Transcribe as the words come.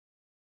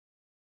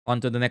On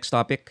to the next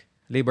topic,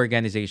 labor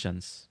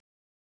organizations.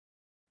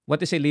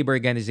 What is a labor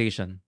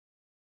organization?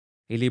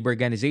 A labor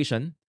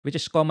organization, which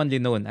is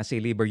commonly known as a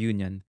labor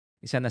union,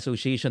 is an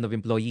association of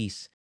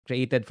employees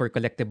created for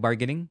collective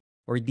bargaining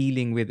or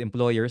dealing with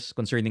employers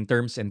concerning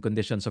terms and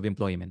conditions of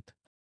employment.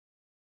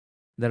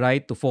 The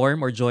right to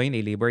form or join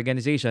a labor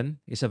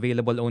organization is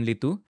available only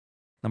to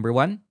number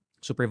 1,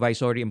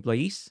 supervisory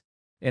employees,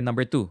 and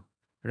number 2,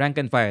 rank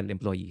and file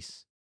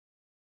employees.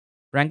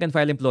 Rank and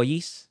file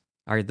employees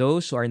are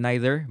those who are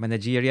neither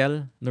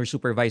managerial nor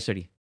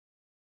supervisory.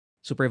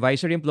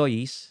 Supervisory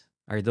employees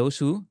are those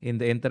who, in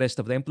the interest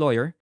of the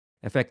employer,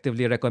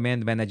 effectively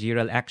recommend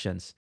managerial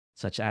actions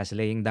such as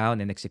laying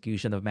down and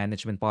execution of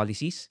management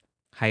policies,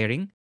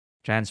 hiring,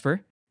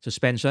 transfer,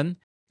 suspension,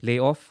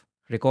 layoff,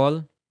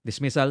 recall,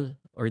 dismissal,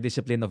 or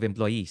discipline of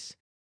employees.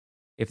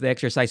 If the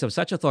exercise of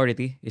such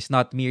authority is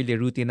not merely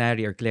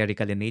routinary or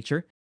clerical in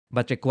nature,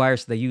 but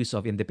requires the use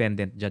of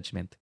independent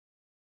judgment.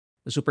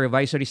 The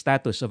supervisory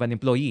status of an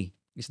employee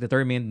is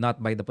determined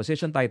not by the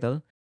position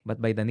title,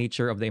 but by the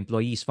nature of the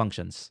employee's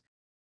functions.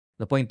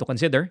 The point to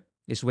consider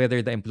is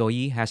whether the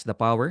employee has the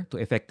power to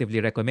effectively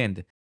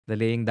recommend the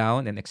laying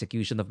down and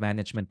execution of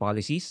management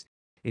policies,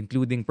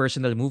 including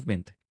personal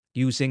movement,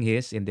 using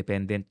his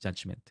independent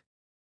judgment.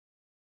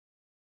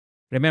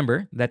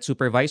 Remember that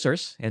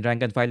supervisors and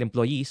rank and file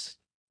employees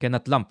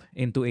cannot lump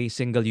into a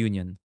single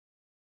union.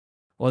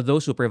 Although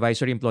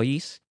supervisory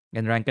employees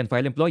and rank and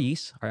file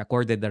employees are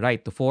accorded the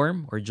right to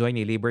form or join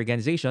a labor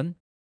organization,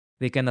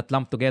 they cannot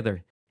lump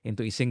together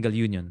into a single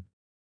union.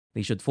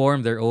 They should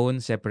form their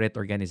own separate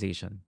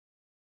organization.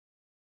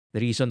 The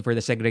reason for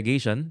the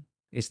segregation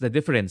is the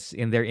difference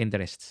in their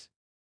interests.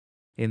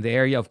 In the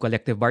area of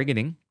collective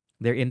bargaining,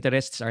 their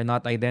interests are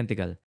not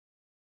identical.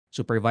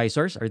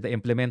 Supervisors are the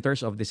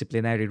implementers of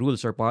disciplinary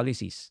rules or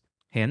policies.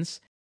 Hence,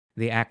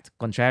 they act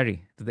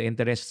contrary to the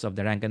interests of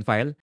the rank and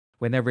file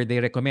whenever they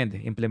recommend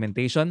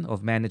implementation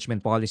of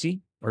management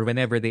policy or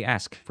whenever they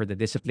ask for the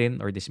discipline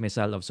or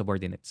dismissal of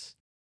subordinates.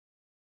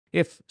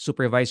 If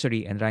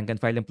supervisory and rank and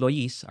file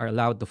employees are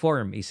allowed to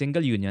form a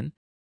single union,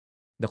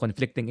 the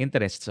conflicting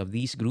interests of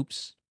these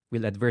groups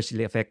will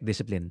adversely affect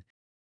discipline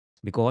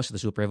because the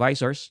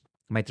supervisors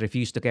might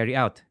refuse to carry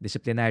out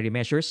disciplinary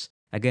measures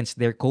against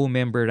their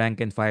co-member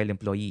rank and file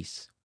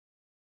employees.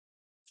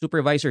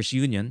 Supervisors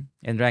union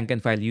and rank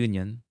and file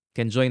union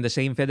can join the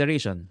same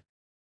federation,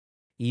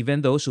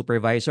 even though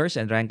supervisors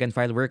and rank and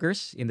file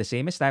workers in the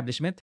same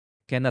establishment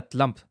cannot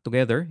lump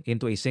together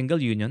into a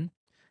single union.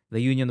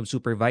 The union of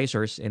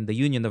supervisors and the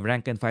union of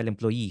rank and file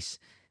employees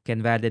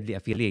can validly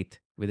affiliate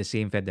with the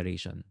same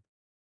federation.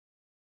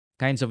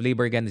 Kinds of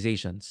labor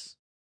organizations.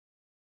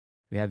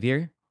 We have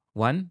here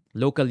 1.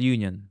 Local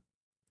union.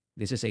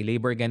 This is a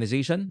labor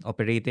organization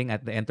operating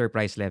at the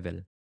enterprise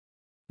level.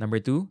 Number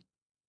 2.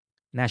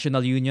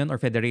 National union or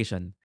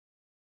federation.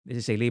 This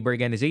is a labor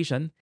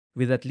organization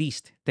with at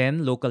least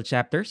 10 local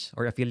chapters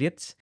or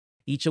affiliates,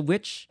 each of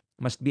which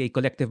must be a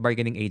collective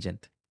bargaining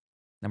agent.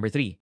 Number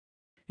 3.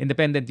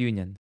 Independent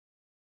union.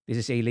 This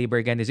is a labor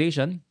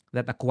organization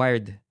that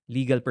acquired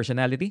legal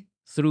personality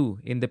through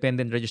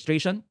independent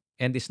registration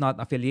and is not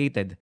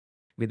affiliated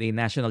with a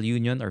national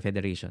union or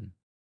federation.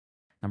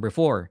 Number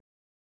 4.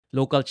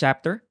 Local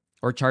chapter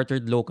or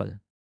chartered local.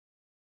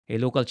 A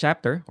local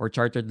chapter or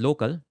chartered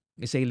local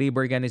is a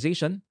labor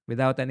organization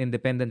without an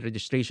independent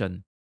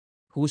registration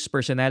whose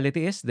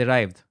personality is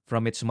derived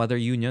from its mother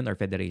union or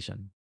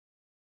federation.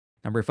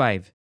 Number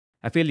 5.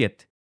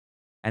 Affiliate.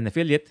 An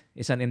affiliate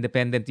is an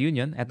independent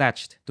union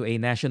attached to a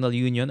national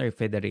union or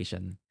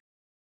federation.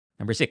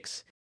 Number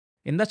 6.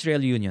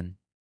 Industrial union.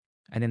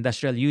 An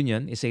industrial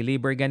union is a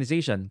labor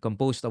organization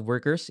composed of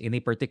workers in a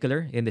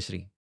particular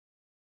industry.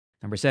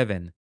 Number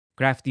 7.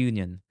 Craft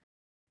union.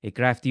 A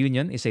craft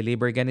union is a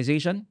labor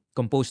organization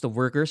composed of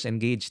workers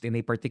engaged in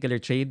a particular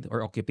trade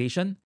or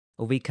occupation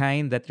of a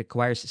kind that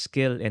requires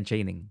skill and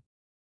training.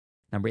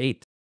 Number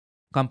 8.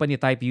 Company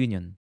type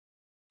union.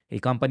 A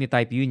company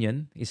type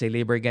union is a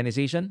labor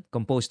organization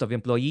composed of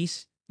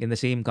employees in the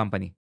same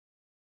company.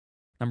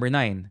 Number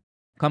 9.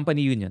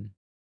 Company union.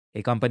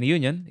 A company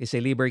union is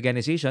a labor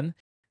organization,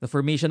 the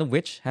formation of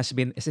which has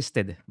been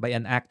assisted by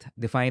an act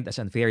defined as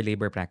unfair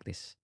labor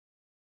practice.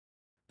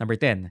 Number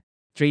 10.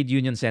 Trade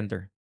union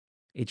center.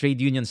 A trade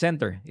union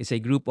center is a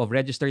group of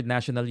registered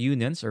national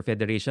unions or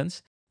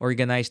federations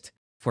organized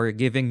for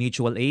giving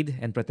mutual aid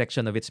and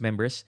protection of its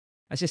members,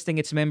 assisting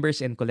its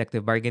members in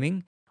collective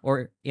bargaining,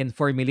 or in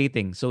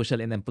formulating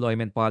social and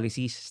employment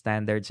policies,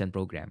 standards, and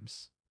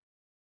programs.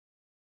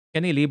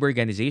 Can a labor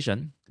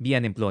organization be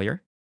an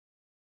employer?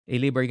 A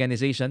labor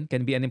organization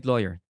can be an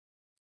employer.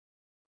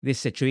 This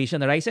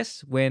situation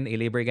arises when a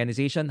labor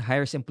organization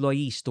hires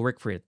employees to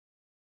work for it.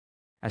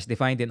 As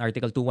defined in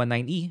Article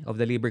 219E of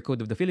the Labor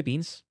Code of the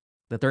Philippines,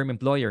 the term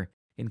employer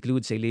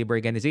includes a labor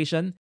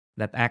organization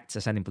that acts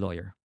as an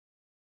employer.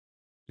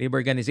 Labor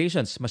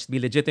organizations must be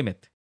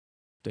legitimate.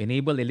 To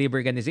enable a labor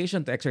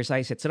organization to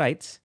exercise its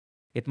rights,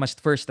 it must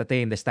first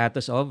attain the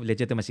status of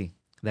legitimacy,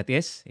 that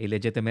is, a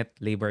legitimate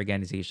labor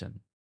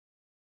organization.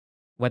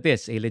 What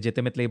is a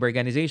legitimate labor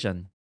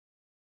organization?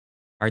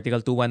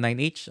 Article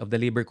 219H of the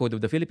Labor Code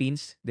of the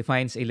Philippines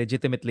defines a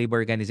legitimate labor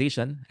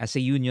organization as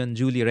a union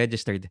duly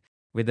registered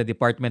with the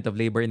Department of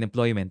Labor and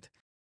Employment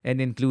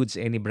and includes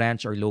any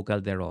branch or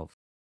local thereof.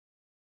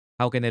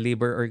 How can a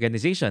labor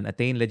organization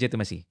attain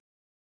legitimacy?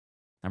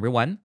 Number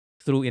one,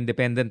 through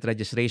independent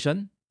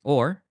registration,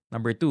 or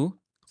number two,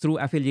 through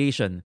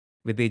affiliation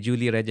with a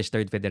duly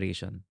registered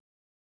federation.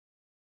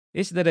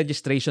 Is the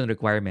registration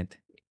requirement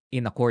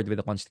in accord with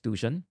the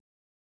Constitution?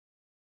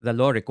 The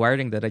law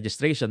requiring the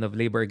registration of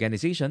labor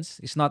organizations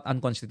is not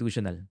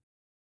unconstitutional.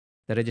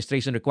 The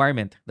registration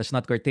requirement does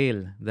not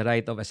curtail the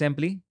right of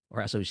assembly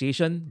or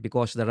association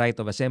because the right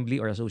of assembly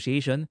or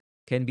association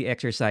can be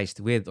exercised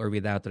with or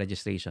without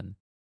registration.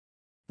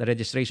 The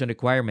registration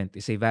requirement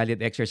is a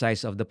valid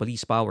exercise of the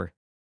police power,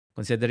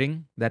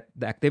 considering that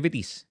the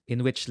activities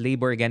in which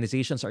labor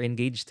organizations are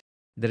engaged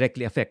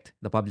directly affect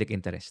the public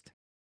interest.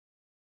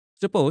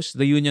 Suppose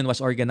the union was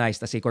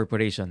organized as a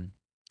corporation.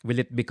 Will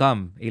it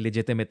become a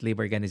legitimate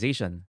labor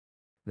organization?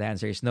 The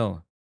answer is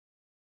no.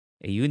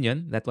 A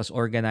union that was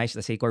organized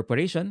as a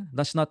corporation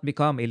does not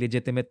become a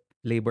legitimate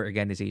labor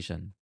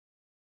organization.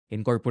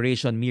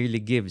 Incorporation merely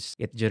gives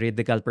it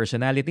juridical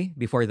personality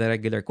before the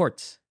regular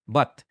courts,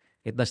 but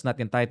it does not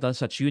entitle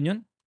such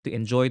union to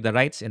enjoy the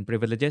rights and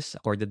privileges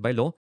accorded by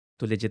law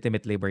to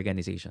legitimate labor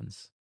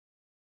organizations.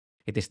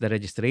 It is the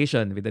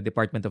registration with the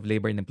Department of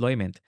Labor and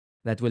Employment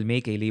that will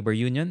make a labor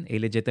union a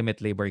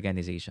legitimate labor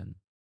organization.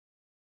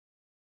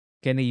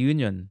 Can a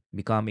union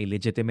become a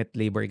legitimate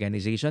labor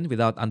organization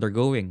without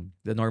undergoing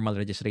the normal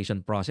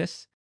registration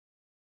process?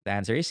 The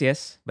answer is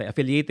yes, by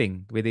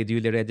affiliating with a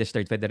duly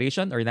registered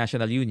federation or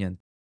national union,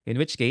 in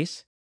which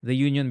case, the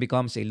union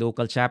becomes a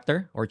local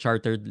chapter or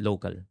chartered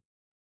local.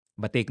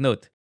 But take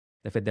note,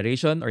 the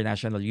federation or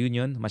national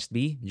union must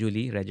be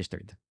duly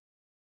registered.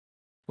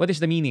 What is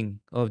the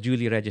meaning of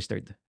duly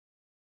registered?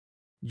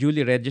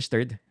 Duly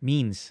registered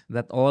means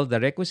that all the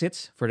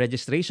requisites for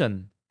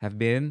registration have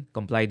been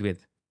complied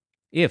with.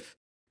 If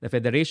the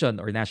federation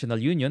or national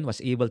union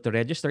was able to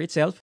register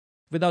itself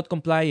without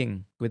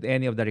complying with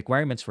any of the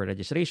requirements for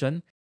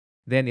registration,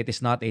 then it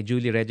is not a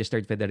duly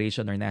registered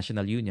federation or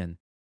national union,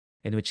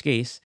 in which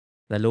case,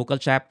 the local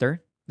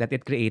chapter that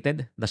it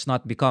created does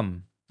not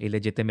become a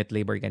legitimate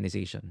labor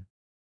organization.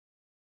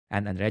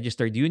 An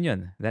unregistered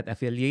union that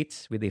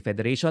affiliates with a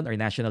federation or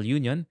national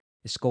union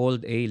is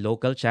called a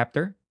local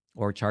chapter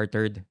or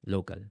chartered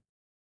local.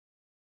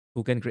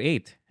 Who can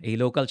create a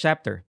local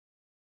chapter?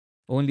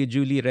 Only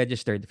duly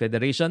registered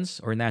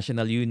federations or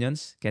national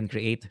unions can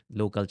create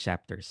local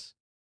chapters.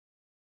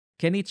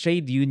 Can a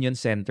trade union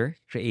center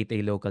create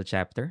a local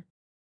chapter?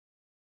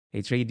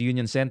 A trade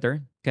union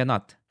center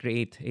cannot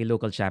create a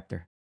local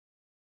chapter.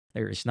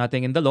 There is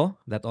nothing in the law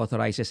that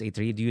authorizes a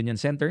trade union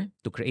center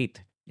to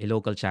create a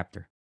local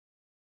chapter.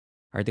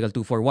 Article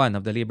 241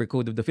 of the Labor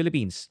Code of the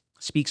Philippines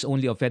speaks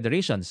only of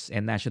federations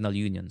and national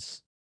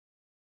unions.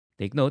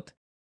 Take note,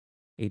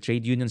 a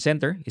trade union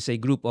center is a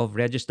group of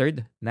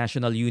registered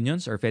national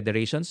unions or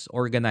federations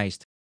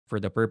organized for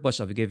the purpose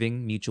of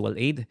giving mutual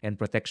aid and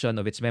protection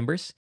of its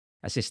members,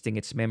 assisting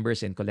its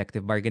members in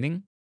collective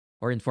bargaining,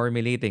 or in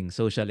formulating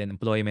social and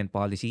employment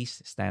policies,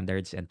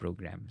 standards, and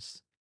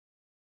programs.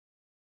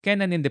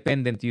 Can an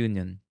independent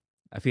union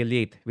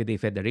affiliate with a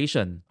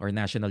federation or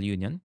national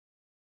union?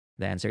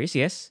 The answer is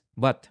yes,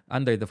 but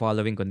under the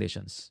following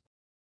conditions.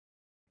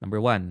 Number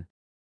one,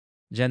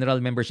 general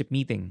membership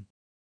meeting.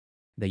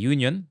 The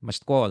union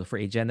must call for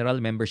a general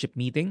membership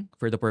meeting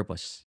for the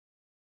purpose.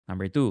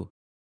 Number two,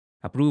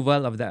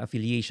 approval of the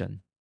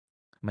affiliation.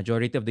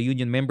 Majority of the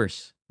union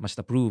members must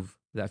approve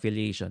the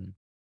affiliation.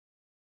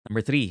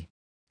 Number three,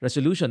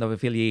 resolution of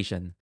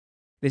affiliation.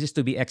 This is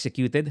to be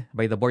executed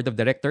by the board of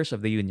directors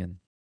of the union.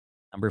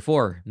 Number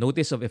four,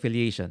 notice of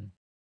affiliation.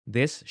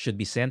 This should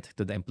be sent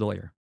to the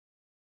employer.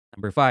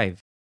 Number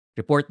five,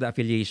 report the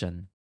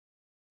affiliation.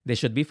 This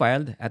should be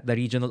filed at the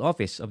regional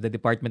office of the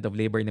Department of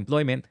Labor and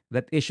Employment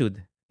that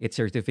issued its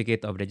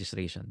certificate of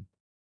registration.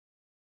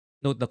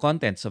 Note the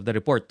contents of the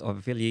report of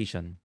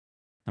affiliation.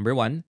 Number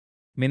one,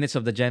 minutes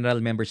of the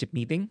general membership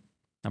meeting.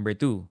 Number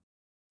two,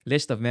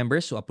 list of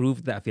members who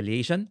approved the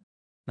affiliation.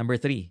 Number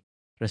three,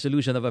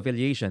 resolution of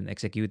affiliation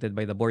executed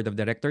by the board of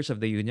directors of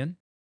the union.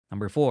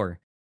 Number four,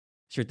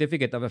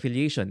 certificate of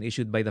affiliation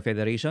issued by the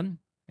federation.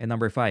 And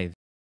number five,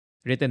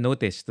 written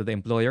notice to the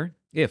employer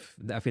if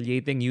the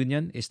affiliating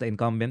union is the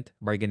incumbent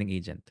bargaining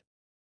agent.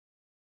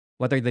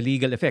 What are the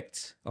legal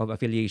effects of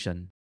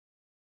affiliation?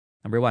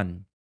 Number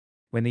one,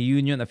 when a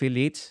union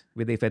affiliates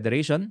with a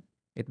federation,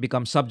 it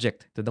becomes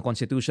subject to the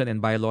constitution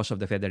and bylaws of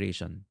the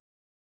federation.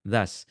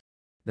 Thus,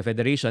 the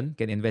federation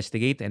can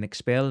investigate and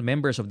expel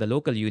members of the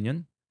local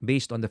union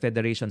based on the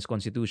federation's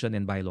constitution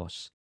and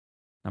bylaws.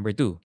 Number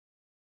two,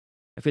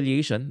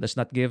 affiliation does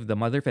not give the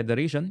mother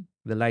federation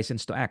the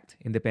license to act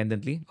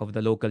independently of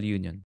the local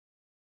union.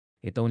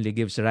 It only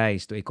gives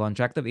rise to a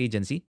contract of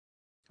agency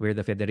where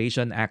the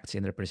federation acts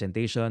in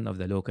representation of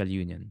the local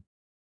union.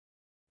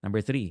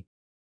 Number three,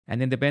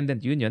 an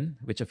independent union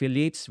which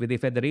affiliates with a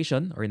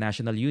federation or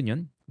national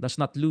union does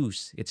not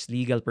lose its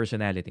legal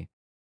personality.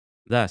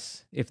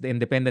 Thus, if the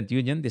independent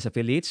union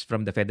disaffiliates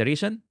from the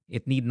federation,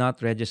 it need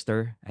not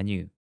register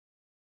anew.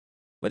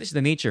 What is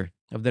the nature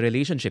of the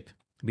relationship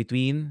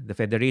between the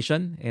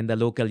federation and the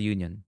local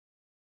union?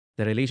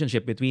 The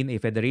relationship between a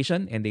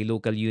federation and a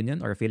local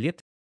union or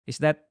affiliate is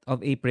that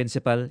of a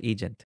principal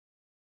agent.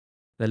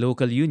 The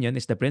local union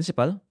is the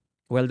principal,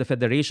 while the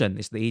federation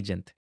is the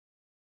agent.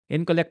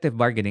 In collective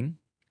bargaining,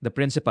 the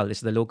principal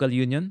is the local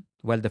union,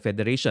 while the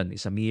federation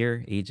is a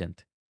mere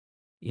agent.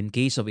 In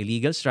case of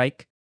illegal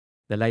strike,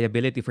 the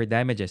liability for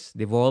damages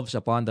devolves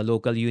upon the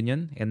local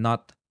union and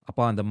not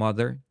upon the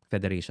mother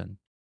federation.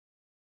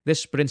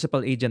 This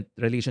principal agent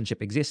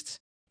relationship exists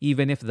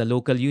even if the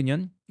local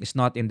union is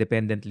not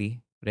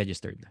independently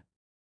registered.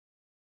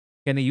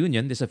 Can a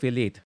union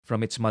disaffiliate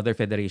from its mother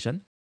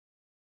federation?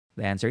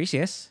 The answer is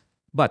yes,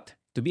 but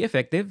to be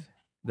effective,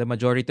 the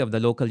majority of the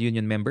local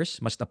union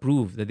members must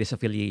approve the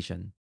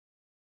disaffiliation.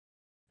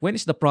 When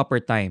is the proper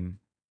time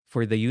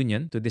for the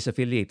union to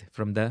disaffiliate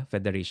from the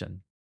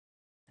federation?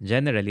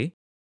 Generally,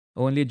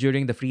 only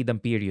during the freedom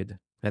period,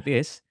 that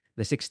is,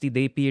 the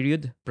 60-day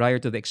period prior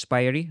to the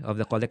expiry of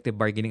the collective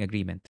bargaining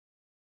agreement.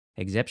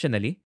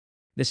 Exceptionally,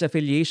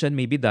 disaffiliation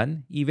may be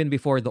done even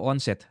before the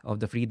onset of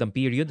the freedom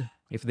period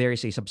if there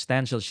is a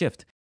substantial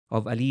shift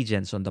of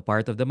allegiance on the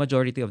part of the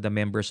majority of the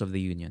members of the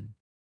union.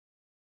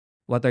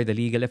 What are the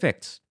legal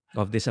effects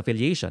of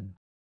disaffiliation?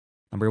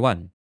 Number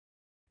one,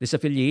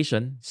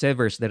 disaffiliation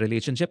severs the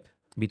relationship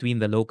between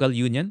the local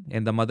union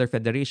and the mother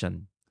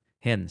federation.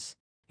 Hence,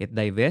 it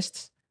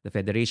divests the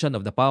federation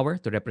of the power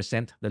to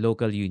represent the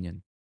local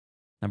union.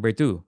 Number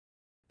two,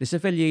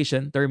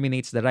 disaffiliation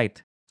terminates the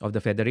right of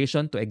the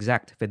federation to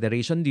exact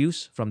federation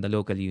dues from the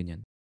local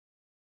union.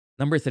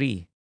 Number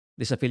three,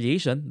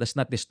 disaffiliation does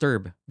not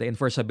disturb the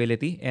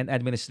enforceability and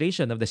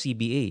administration of the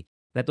CBA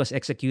that was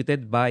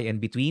executed by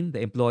and between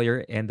the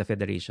employer and the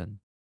federation.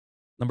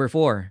 Number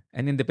four,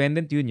 an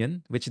independent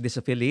union which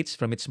disaffiliates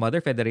from its mother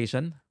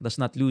federation does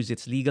not lose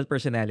its legal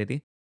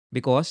personality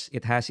because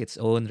it has its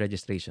own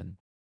registration.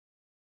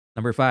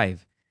 Number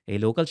five, a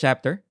local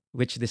chapter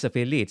which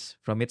disaffiliates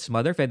from its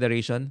mother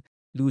federation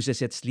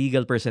loses its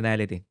legal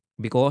personality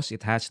because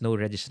it has no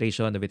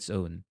registration of its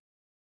own.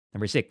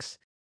 Number six,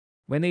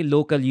 when a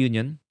local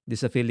union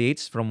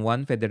disaffiliates from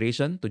one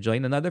federation to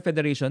join another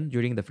federation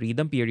during the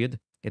freedom period,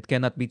 it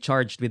cannot be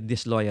charged with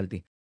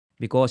disloyalty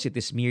because it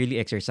is merely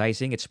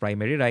exercising its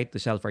primary right to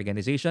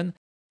self-organization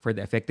for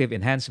the effective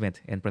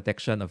enhancement and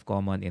protection of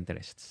common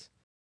interests.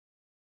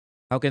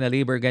 How can a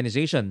labor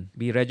organization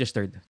be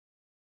registered?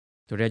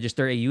 To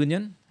register a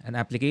union, an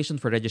application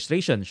for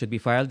registration should be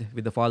filed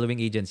with the following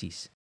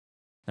agencies.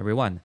 Number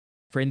one,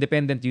 for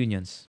independent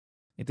unions,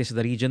 it is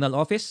the regional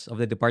office of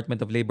the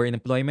Department of Labor and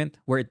Employment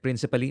where it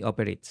principally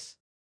operates.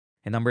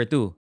 And number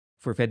two,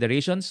 for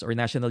federations or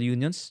national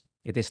unions,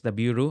 it is the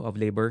Bureau of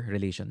Labor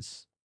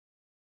Relations.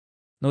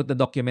 Note the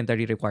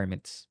documentary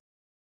requirements.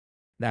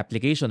 The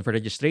application for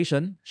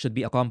registration should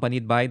be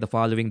accompanied by the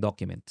following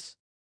documents.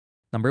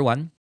 Number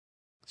one,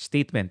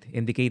 statement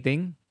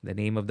indicating the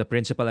name of the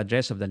principal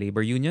address of the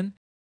labor union,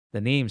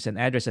 the names and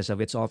addresses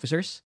of its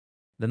officers,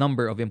 the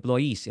number of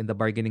employees in the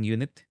bargaining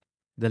unit,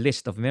 the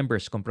list of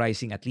members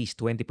comprising at least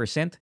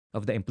 20%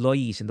 of the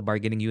employees in the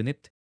bargaining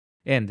unit,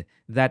 and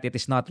that it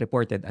is not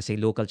reported as a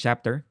local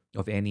chapter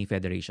of any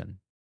federation.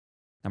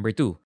 Number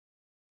two,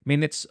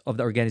 minutes of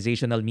the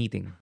organizational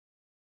meeting.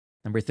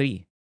 Number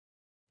three,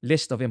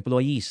 list of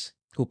employees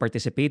who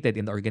participated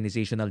in the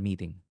organizational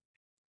meeting.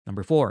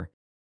 Number four,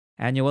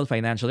 annual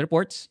financial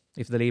reports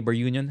if the labor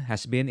union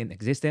has been in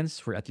existence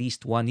for at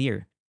least 1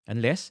 year,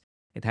 unless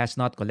it has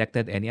not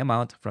collected any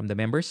amount from the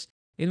members,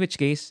 in which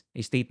case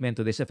a statement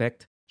to this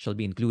effect shall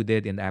be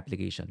included in the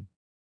application.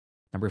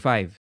 Number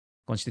five,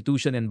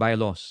 constitution and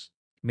bylaws,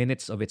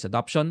 minutes of its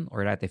adoption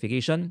or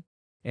ratification,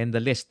 and the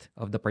list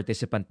of the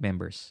participant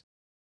members.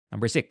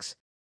 Number six,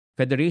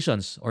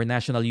 federations or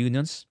national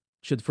unions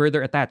should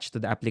further attach to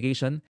the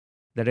application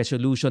the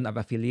resolution of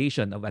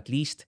affiliation of at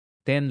least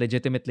 10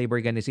 legitimate labor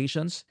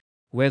organizations,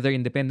 whether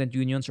independent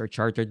unions or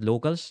chartered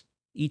locals,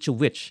 each of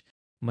which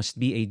must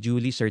be a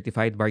duly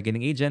certified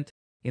bargaining agent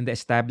in the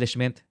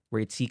establishment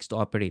where it seeks to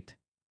operate,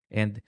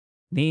 and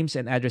names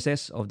and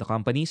addresses of the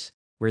companies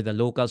where the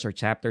locals or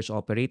chapters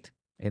operate,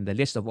 and the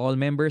list of all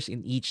members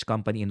in each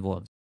company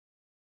involved.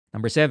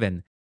 Number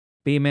seven,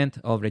 payment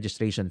of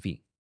registration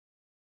fee.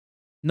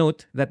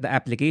 Note that the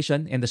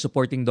application and the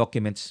supporting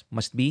documents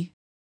must be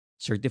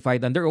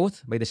certified under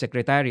oath by the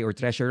secretary or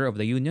treasurer of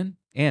the union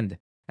and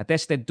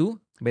attested to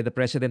by the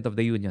president of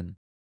the union.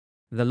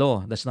 The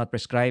law does not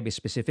prescribe a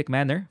specific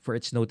manner for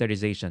its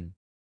notarization.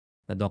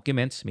 The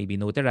documents may be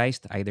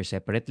notarized either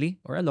separately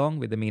or along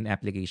with the main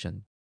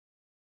application.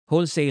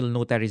 Wholesale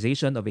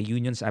notarization of a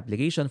union's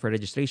application for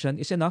registration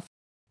is enough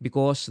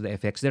because the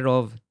effects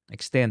thereof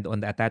extend on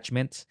the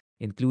attachments,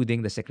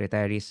 including the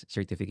secretary's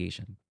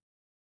certification.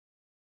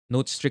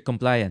 Note strict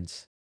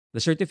compliance. The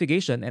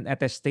certification and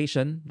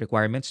attestation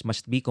requirements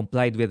must be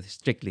complied with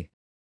strictly.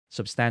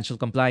 Substantial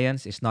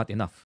compliance is not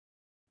enough.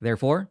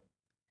 Therefore,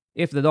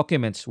 if the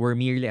documents were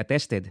merely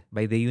attested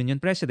by the union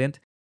president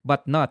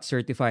but not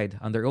certified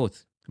under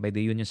oath by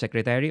the union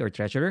secretary or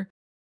treasurer,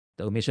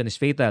 the omission is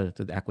fatal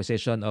to the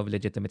acquisition of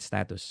legitimate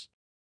status.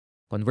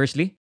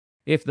 Conversely,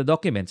 if the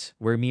documents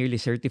were merely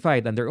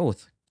certified under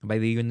oath by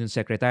the union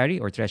secretary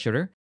or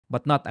treasurer,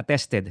 but not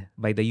attested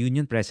by the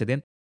union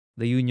president,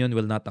 the union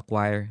will not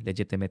acquire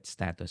legitimate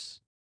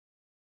status.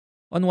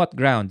 On what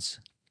grounds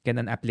can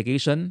an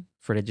application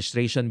for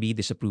registration be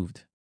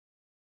disapproved?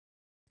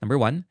 Number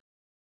 1,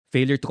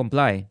 failure to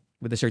comply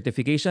with the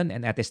certification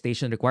and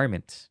attestation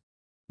requirements.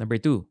 Number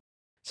 2,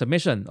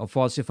 submission of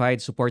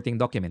falsified supporting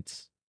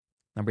documents.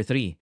 Number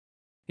 3,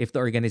 if the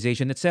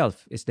organization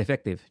itself is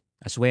defective,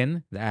 as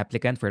when the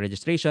applicant for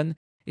registration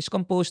is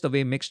composed of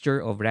a mixture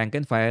of rank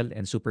and file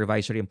and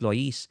supervisory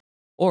employees.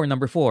 Or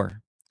number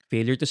 4,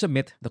 failure to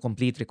submit the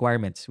complete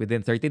requirements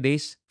within 30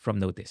 days from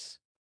notice.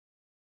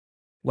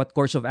 What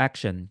course of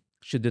action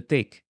should you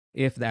take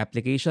if the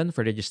application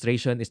for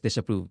registration is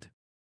disapproved?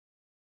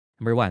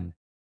 Number 1,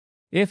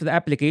 if the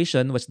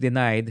application was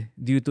denied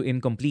due to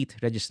incomplete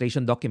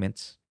registration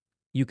documents,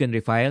 you can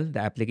refile the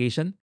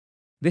application,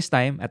 this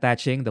time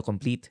attaching the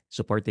complete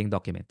supporting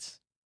documents.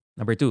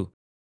 Number 2,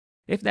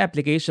 if the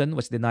application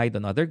was denied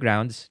on other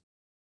grounds,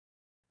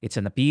 it's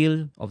an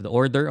appeal of the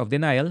order of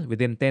denial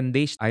within 10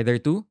 days either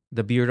to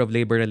the Bureau of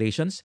Labor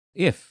Relations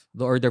if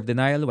the order of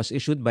denial was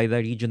issued by the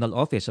Regional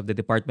Office of the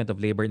Department of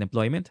Labor and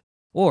Employment,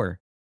 or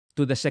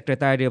to the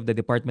Secretary of the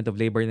Department of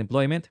Labor and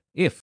Employment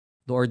if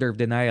the order of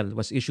denial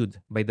was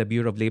issued by the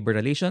Bureau of Labor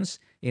Relations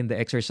in the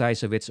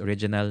exercise of its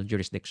original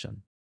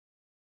jurisdiction.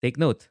 Take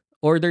note,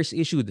 orders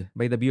issued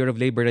by the Bureau of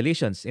Labor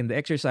Relations in the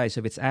exercise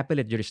of its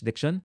appellate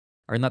jurisdiction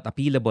are not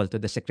appealable to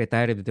the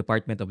Secretary of the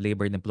Department of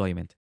Labor and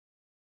Employment.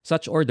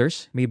 Such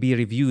orders may be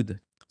reviewed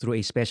through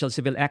a special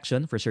civil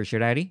action for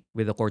certiorari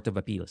with the Court of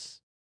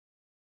Appeals.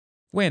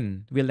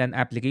 When will an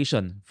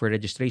application for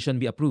registration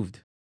be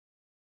approved?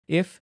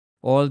 If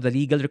all the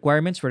legal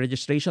requirements for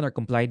registration are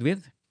complied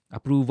with,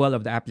 approval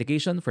of the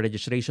application for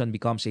registration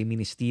becomes a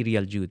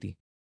ministerial duty.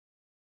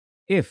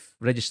 If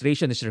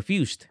registration is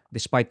refused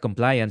despite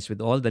compliance with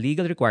all the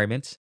legal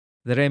requirements,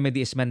 the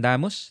remedy is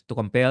mandamus to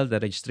compel the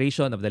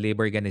registration of the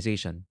labor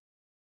organization.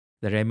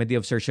 The remedy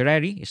of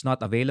certiorari is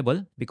not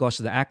available because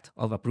the act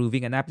of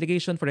approving an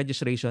application for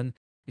registration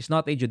is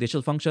not a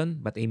judicial function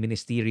but a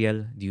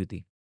ministerial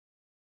duty.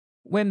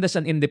 When does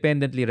an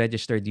independently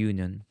registered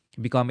union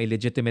become a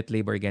legitimate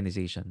labor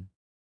organization?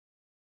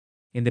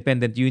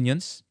 Independent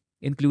unions,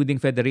 including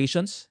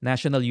federations,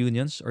 national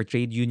unions, or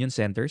trade union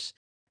centers,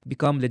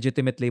 become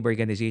legitimate labor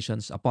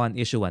organizations upon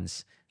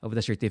issuance of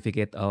the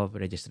Certificate of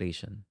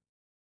Registration.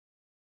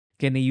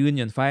 Can a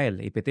union file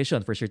a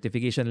petition for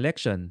certification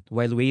election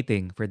while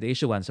waiting for the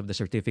issuance of the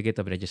Certificate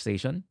of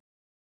Registration?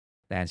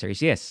 The answer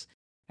is yes.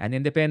 An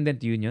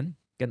independent union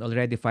can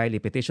already file a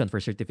petition for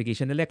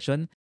certification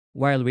election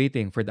while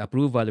waiting for the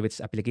approval of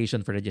its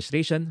application for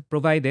registration,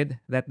 provided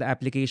that the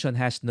application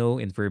has no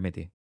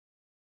infirmity.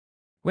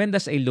 When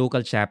does a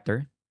local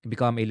chapter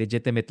become a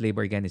legitimate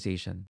labor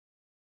organization?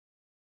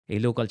 A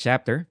local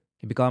chapter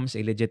becomes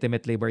a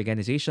legitimate labor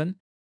organization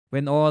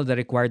when all the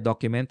required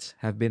documents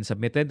have been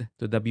submitted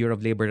to the Bureau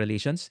of Labor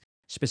Relations,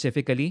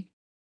 specifically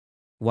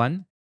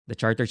 1, the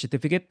charter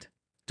certificate,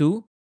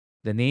 2,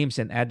 the names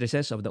and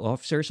addresses of the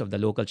officers of the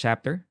local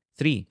chapter,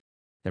 3,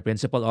 the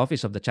principal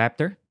office of the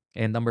chapter,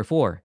 and number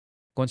 4,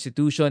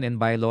 constitution and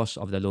bylaws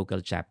of the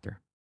local chapter.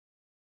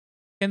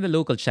 Can the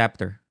local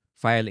chapter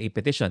file a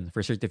petition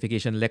for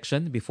certification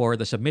election before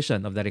the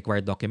submission of the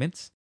required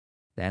documents?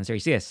 The answer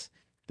is yes.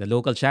 The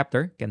local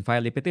chapter can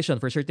file a petition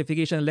for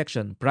certification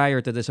election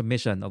prior to the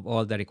submission of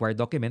all the required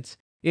documents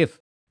if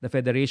the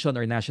federation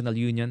or national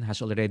union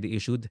has already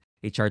issued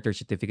a charter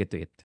certificate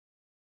to it.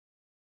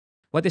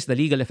 What is the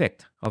legal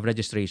effect of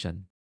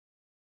registration?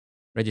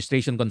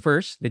 Registration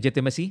confers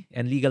legitimacy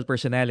and legal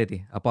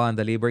personality upon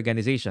the labor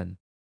organization.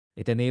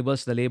 It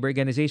enables the labor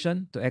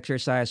organization to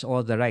exercise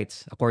all the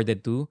rights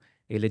accorded to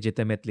a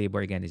legitimate labor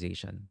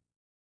organization.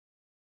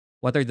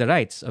 What are the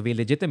rights of a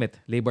legitimate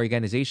labor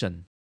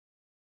organization?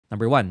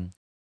 Number 1,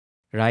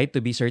 right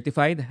to be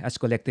certified as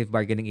collective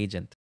bargaining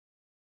agent.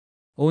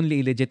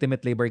 Only a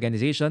legitimate labor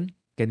organization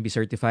can be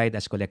certified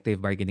as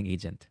collective bargaining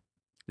agent.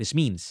 This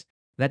means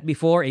that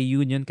before a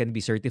union can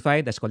be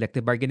certified as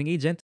collective bargaining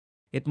agent,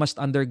 it must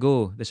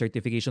undergo the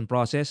certification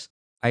process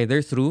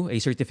either through a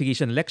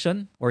certification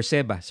election or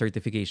SEBA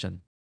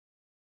certification.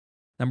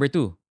 Number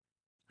 2,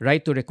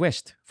 right to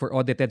request for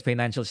audited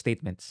financial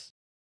statements.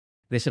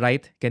 This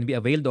right can be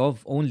availed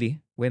of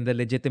only when the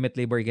legitimate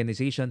labor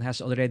organization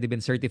has already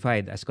been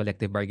certified as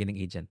collective bargaining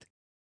agent.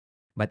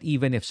 But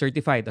even if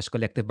certified as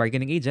collective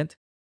bargaining agent,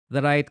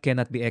 the right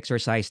cannot be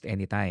exercised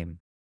anytime.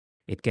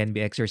 It can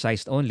be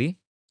exercised only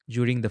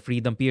during the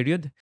freedom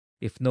period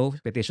if no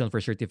petition for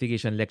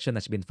certification election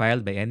has been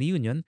filed by any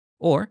union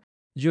or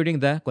during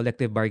the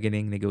collective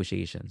bargaining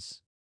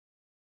negotiations.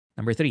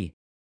 Number 3,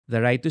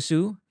 the right to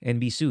sue and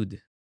be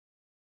sued.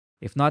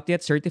 If not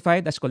yet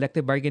certified as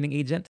collective bargaining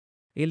agent,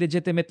 a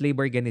legitimate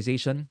labor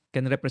organization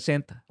can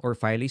represent or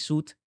file a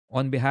suit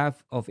on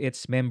behalf of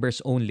its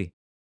members only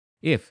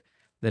if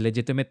the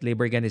legitimate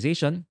labor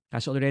organization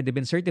has already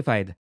been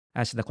certified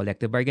as the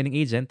collective bargaining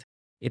agent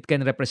it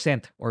can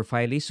represent or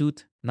file a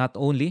suit not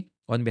only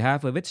on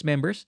behalf of its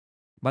members,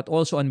 but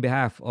also on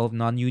behalf of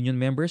non-union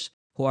members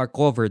who are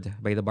covered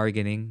by the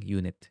bargaining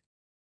unit.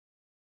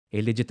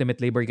 A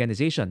legitimate labor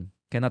organization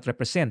cannot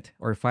represent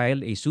or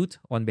file a suit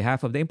on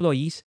behalf of the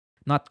employees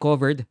not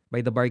covered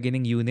by the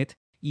bargaining unit,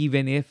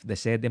 even if the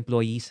said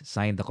employees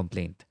signed the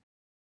complaint.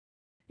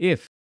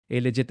 If a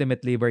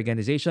legitimate labor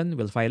organization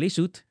will file a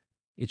suit,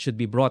 it should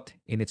be brought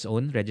in its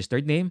own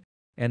registered name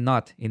and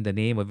not in the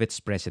name of its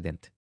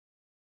president.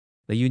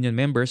 The union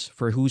members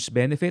for whose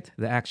benefit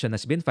the action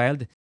has been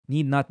filed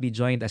need not be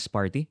joined as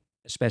party,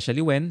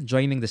 especially when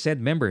joining the said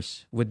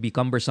members would be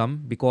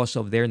cumbersome because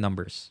of their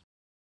numbers.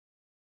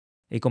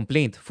 A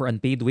complaint for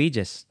unpaid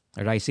wages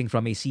arising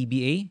from a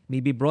CBA may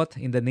be brought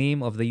in the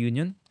name of the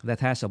union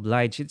that has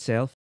obliged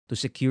itself to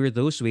secure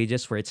those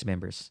wages for its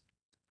members.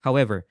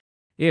 However,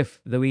 if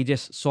the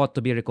wages sought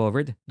to be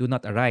recovered do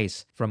not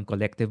arise from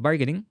collective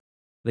bargaining,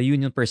 the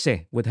union per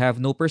se would have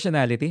no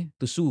personality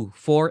to sue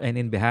for and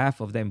in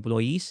behalf of the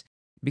employees,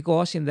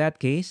 because in that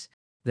case,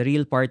 the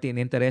real party in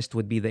interest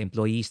would be the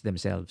employees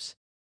themselves.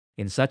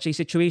 In such a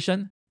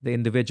situation, the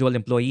individual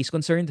employees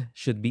concerned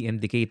should be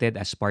indicated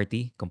as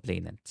party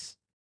complainants.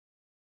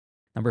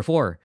 Number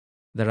 4,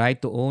 the right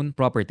to own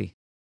property.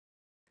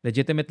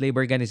 Legitimate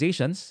labor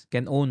organizations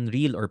can own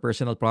real or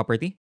personal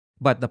property,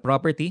 but the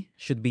property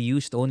should be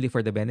used only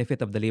for the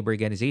benefit of the labor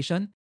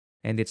organization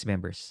and its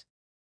members.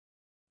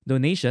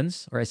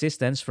 Donations or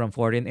assistance from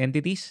foreign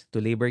entities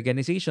to labor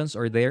organizations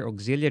or their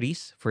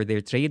auxiliaries for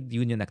their trade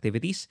union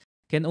activities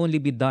can only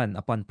be done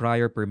upon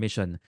prior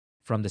permission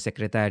from the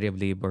Secretary of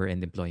Labor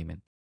and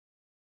Employment.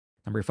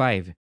 Number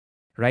 5,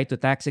 right to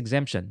tax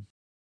exemption.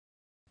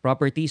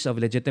 Properties of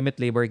legitimate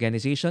labor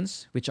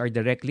organizations which are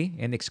directly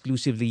and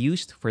exclusively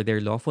used for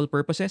their lawful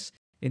purposes,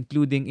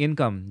 including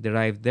income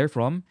derived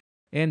therefrom,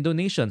 and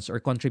donations or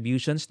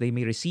contributions they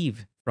may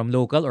receive from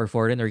local or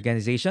foreign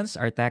organizations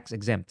are tax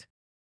exempt.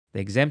 The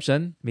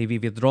exemption may be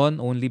withdrawn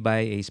only by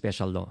a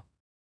special law.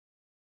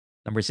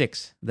 Number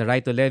 6, the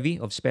right to levy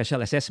of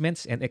special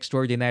assessments and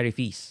extraordinary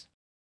fees.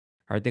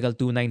 Article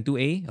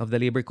 292A of the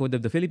Labor Code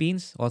of the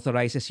Philippines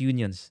authorizes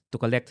unions to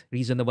collect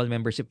reasonable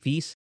membership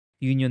fees,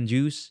 union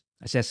dues,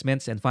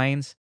 assessments and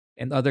fines,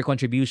 and other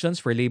contributions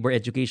for labor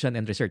education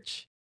and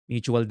research,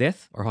 mutual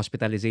death or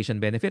hospitalization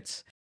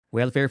benefits,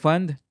 welfare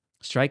fund,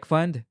 strike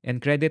fund,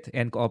 and credit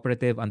and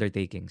cooperative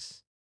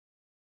undertakings.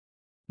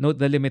 Note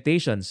the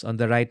limitations on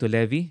the right to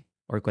levy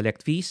or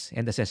collect fees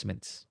and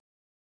assessments.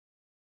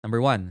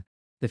 Number 1,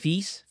 the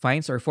fees,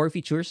 fines, or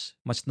forfeitures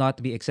must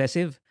not be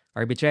excessive,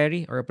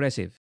 arbitrary, or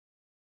oppressive.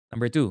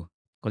 Number 2,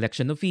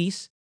 collection of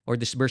fees or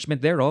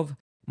disbursement thereof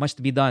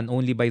must be done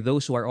only by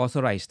those who are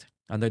authorized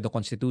under the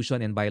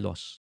Constitution and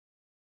bylaws.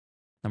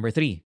 Number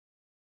 3,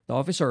 the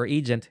officer or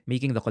agent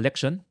making the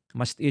collection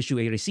must issue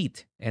a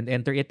receipt and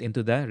enter it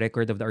into the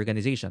record of the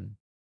organization.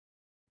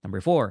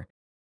 Number 4,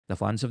 the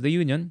funds of the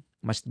union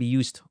must be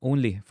used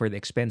only for the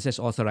expenses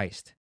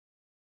authorized.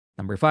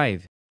 Number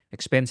 5,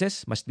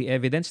 expenses must be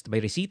evidenced by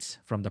receipts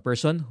from the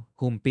person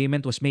whom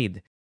payment was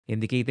made,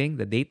 indicating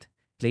the date,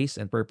 place,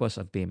 and purpose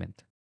of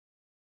payment.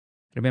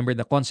 Remember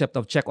the concept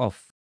of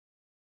check-off.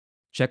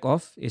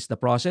 Check-off is the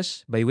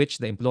process by which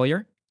the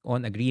employer,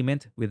 on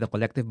agreement with the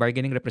collective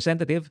bargaining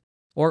representative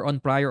or on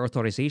prior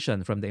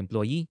authorization from the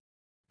employee,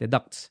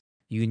 deducts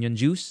union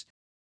dues,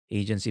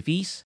 agency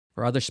fees,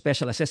 or other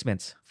special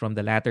assessments from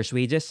the latter's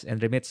wages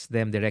and remits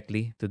them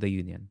directly to the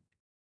union.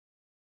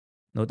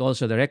 Note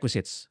also the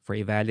requisites for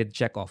a valid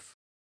check-off.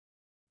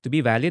 To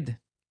be valid,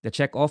 the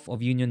check-off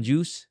of union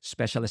dues,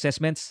 special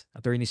assessments,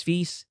 attorney's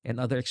fees, and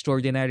other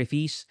extraordinary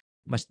fees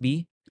must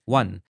be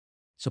 1,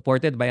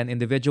 supported by an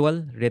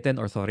individual written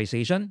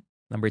authorization.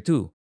 Number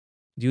 2,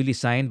 duly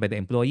signed by the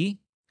employee.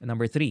 And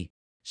number 3,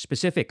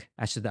 specific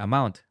as to the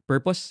amount,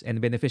 purpose,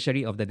 and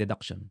beneficiary of the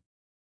deduction.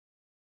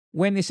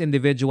 When is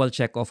individual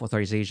check-off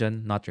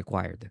authorization not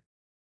required?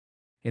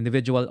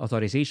 Individual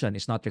authorization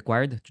is not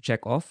required to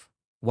check off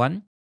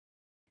 1,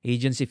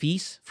 agency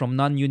fees from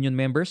non-union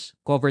members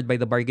covered by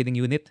the bargaining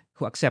unit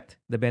who accept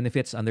the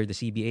benefits under the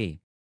CBA.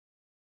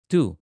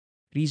 2,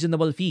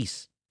 reasonable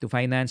fees to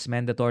finance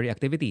mandatory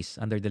activities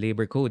under the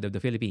Labor Code of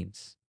the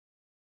Philippines.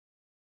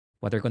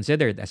 What are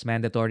considered as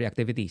mandatory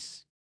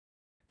activities?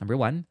 Number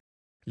 1,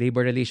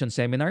 labor relations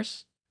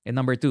seminars. And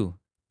number 2,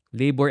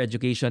 labor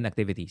education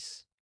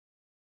activities.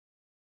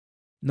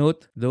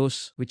 Note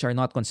those which are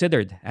not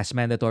considered as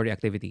mandatory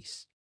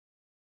activities.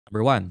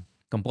 Number 1,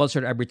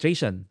 compulsory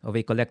arbitration of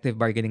a collective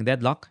bargaining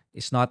deadlock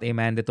is not a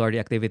mandatory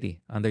activity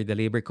under the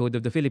Labor Code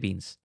of the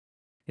Philippines.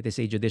 It is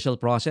a judicial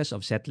process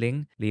of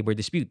settling labor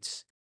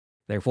disputes.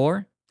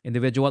 Therefore,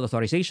 individual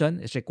authorization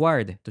is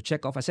required to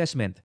check off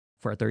assessment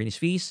for attorney's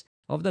fees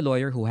of the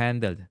lawyer who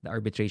handled the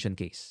arbitration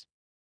case.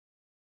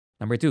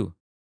 Number 2,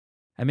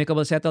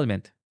 amicable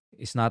settlement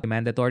is not a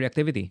mandatory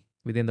activity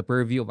within the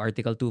purview of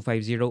Article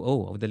 2500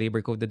 of the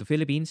Labor Code of the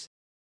Philippines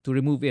to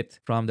remove it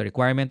from the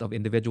requirement of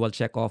individual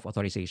check-off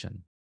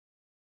authorization.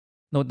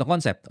 Note the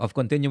concept of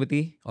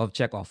continuity of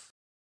check-off.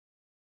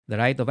 The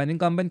right of an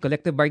incumbent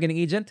collective bargaining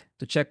agent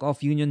to check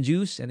off union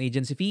dues and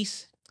agency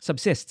fees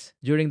subsists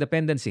during the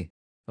pendency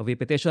of a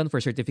petition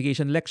for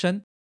certification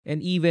election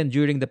and even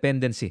during the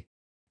pendency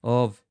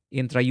of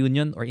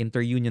intra-union or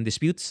inter-union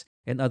disputes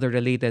and other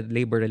related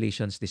labor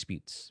relations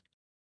disputes.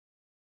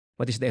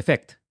 What is the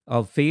effect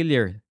of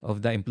failure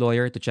of the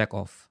employer to check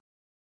off?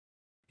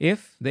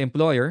 If the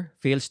employer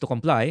fails to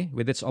comply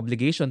with its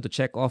obligation to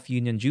check off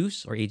union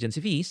dues or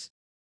agency fees,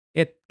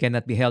 it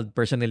cannot be held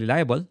personally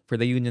liable for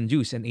the union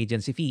dues and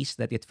agency fees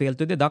that it failed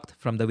to deduct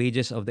from the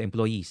wages of the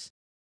employees.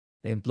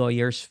 The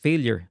employer's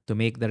failure to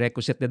make the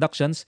requisite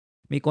deductions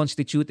may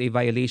constitute a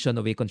violation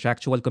of a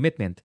contractual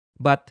commitment,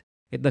 but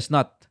it does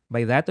not,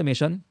 by that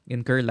omission,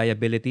 incur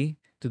liability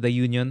to the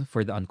union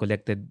for the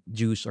uncollected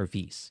dues or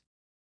fees.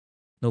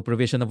 No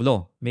provision of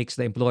law makes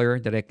the employer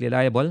directly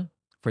liable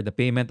for the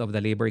payment of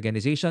the labor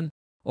organization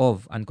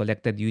of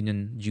uncollected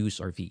union dues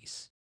or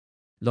fees.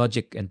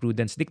 Logic and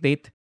prudence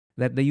dictate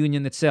that the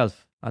union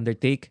itself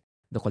undertake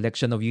the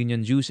collection of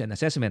union dues and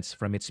assessments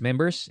from its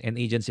members and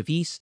agency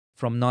fees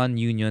from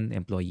non-union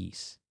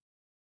employees.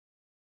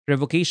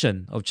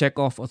 Revocation of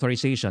check-off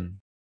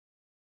authorization.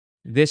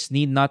 This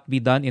need not be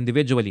done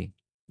individually.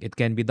 It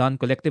can be done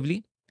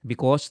collectively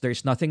because there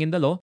is nothing in the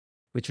law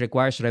which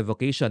requires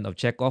revocation of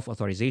check-off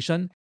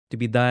authorization to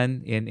be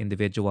done in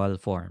individual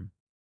form.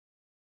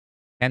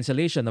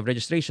 Cancellation of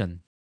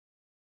registration.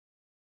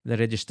 The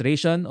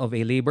registration of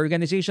a labor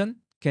organization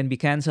can be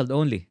cancelled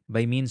only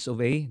by means of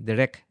a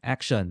direct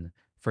action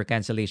for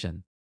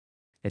cancellation.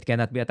 It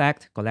cannot be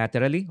attacked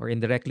collaterally or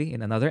indirectly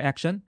in another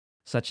action,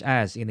 such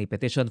as in a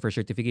petition for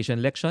certification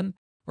election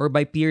or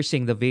by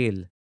piercing the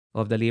veil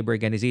of the labor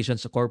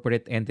organization's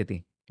corporate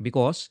entity,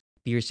 because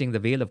piercing the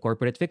veil of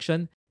corporate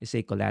fiction is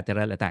a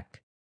collateral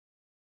attack.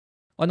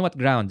 On what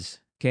grounds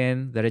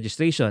can the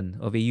registration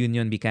of a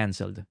union be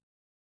cancelled?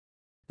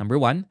 Number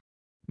 1,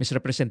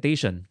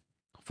 misrepresentation,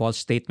 false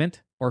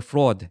statement, or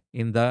fraud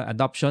in the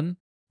adoption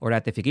or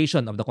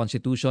ratification of the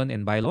Constitution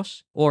and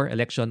bylaws or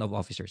election of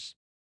officers.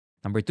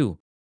 Number 2,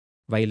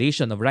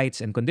 violation of rights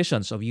and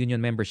conditions of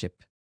union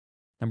membership.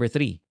 Number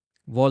 3,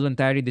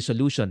 voluntary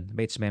dissolution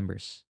by its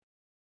members.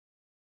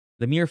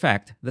 The mere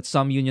fact that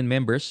some union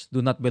members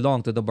do not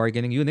belong to the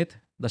bargaining unit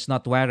does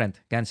not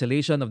warrant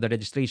cancellation of the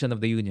registration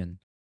of the union.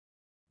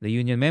 The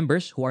union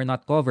members who are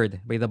not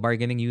covered by the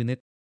bargaining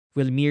unit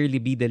will merely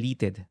be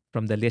deleted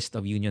from the list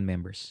of union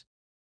members.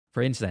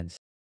 For instance,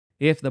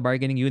 if the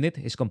bargaining unit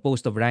is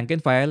composed of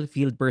rank-and-file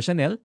field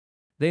personnel,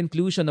 the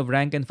inclusion of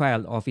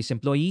rank-and-file office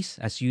employees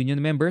as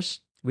union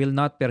members will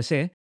not per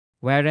se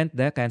warrant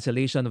the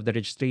cancellation of the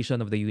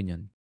registration of the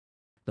union.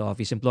 The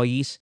office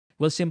employees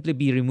will simply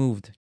be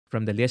removed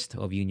from the list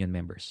of union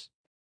members.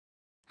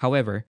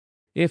 However,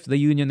 if the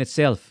union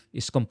itself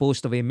is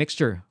composed of a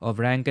mixture of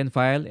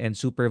rank-and-file and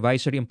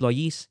supervisory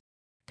employees,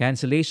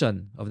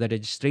 cancellation of the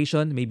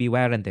registration may be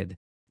warranted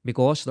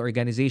because the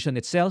organization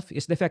itself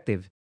is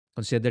defective,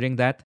 considering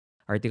that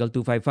Article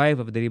 255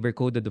 of the Labor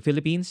Code of the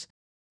Philippines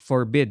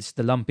forbids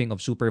the lumping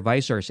of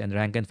supervisors and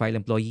rank-and-file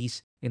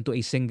employees into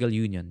a single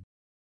union.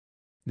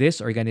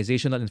 This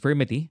organizational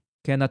infirmity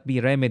cannot be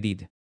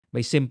remedied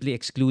by simply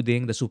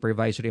excluding the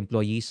supervisory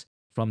employees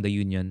from the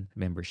union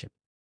membership.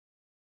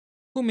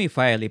 Who may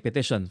file a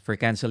petition for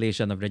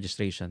cancellation of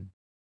registration?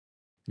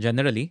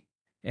 Generally,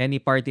 any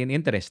party in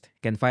interest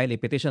can file a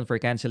petition for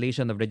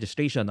cancellation of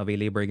registration of a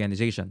labor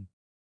organization.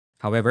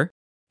 However,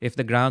 if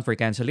the ground for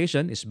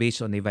cancellation is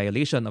based on a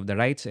violation of the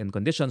rights and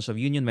conditions of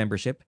union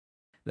membership,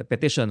 the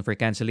petition for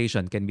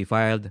cancellation can be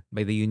filed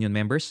by the union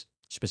members.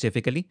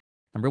 Specifically,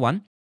 number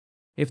 1,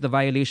 if the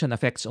violation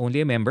affects only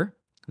a member,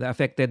 the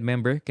affected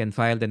member can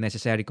file the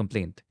necessary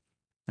complaint.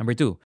 Number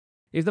 2,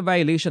 if the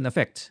violation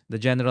affects the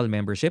general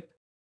membership,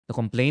 the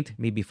complaint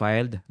may be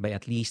filed by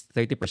at least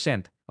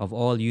 30% of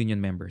all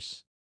union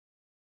members.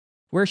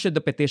 Where should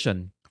the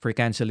petition for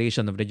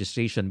cancellation of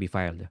registration be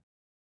filed?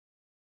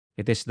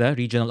 It is the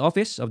regional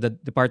office of the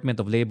Department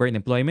of Labor and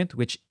Employment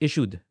which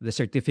issued the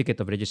certificate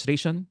of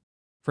registration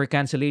for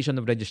cancellation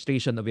of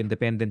registration of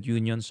independent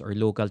unions or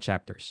local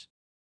chapters,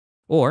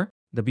 or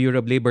the Bureau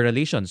of Labor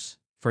Relations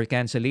for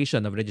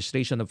cancellation of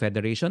registration of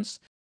federations,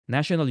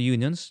 national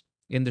unions,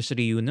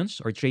 industry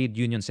unions, or trade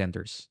union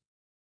centers.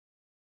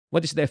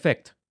 What is the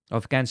effect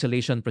of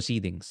cancellation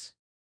proceedings?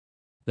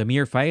 The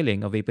mere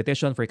filing of a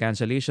petition for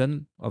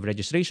cancellation of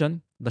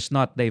registration does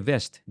not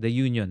divest the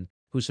union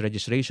whose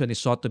registration is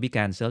sought to be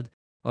cancelled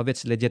of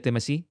its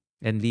legitimacy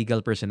and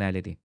legal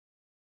personality.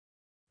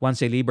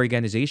 Once a labor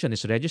organization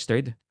is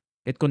registered,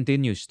 it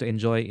continues to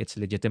enjoy its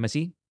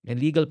legitimacy and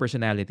legal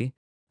personality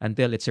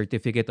until its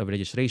certificate of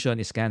registration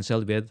is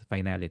cancelled with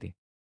finality.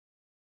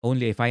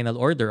 Only a final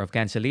order of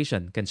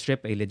cancellation can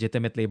strip a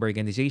legitimate labor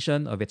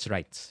organization of its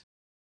rights.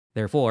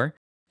 Therefore,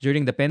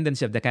 during the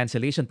pendency of the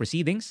cancellation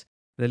proceedings,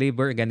 the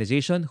labor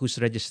organization whose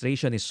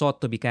registration is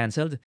sought to be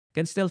cancelled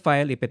can still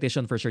file a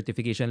petition for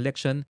certification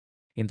election,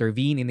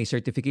 intervene in a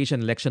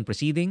certification election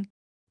proceeding,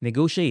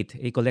 negotiate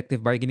a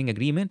collective bargaining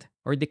agreement,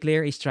 or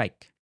declare a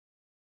strike.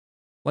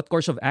 What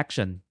course of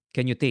action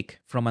can you take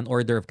from an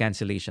order of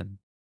cancellation?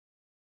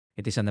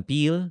 It is an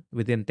appeal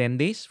within 10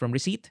 days from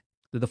receipt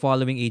to the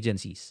following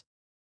agencies: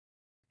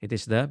 It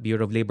is the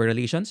Bureau of Labor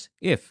Relations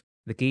if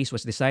the case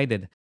was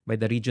decided by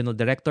the Regional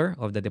Director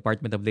of the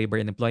Department of Labor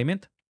and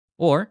Employment,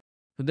 or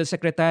to the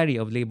Secretary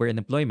of Labor and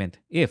Employment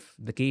if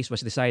the case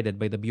was decided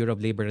by the Bureau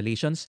of Labor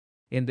Relations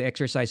in the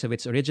exercise of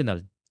its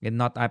original and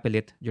not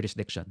appellate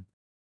jurisdiction.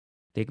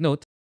 Take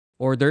note,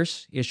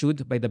 orders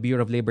issued by the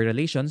Bureau of Labor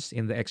Relations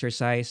in the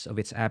exercise of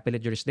its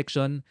appellate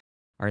jurisdiction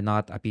are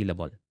not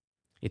appealable.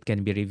 It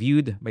can be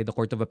reviewed by the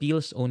Court of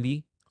Appeals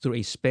only through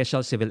a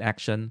special civil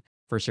action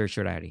for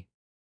certiorari.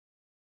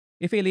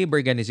 If a labor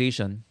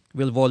organization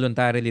will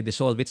voluntarily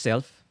dissolve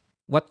itself,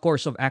 what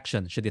course of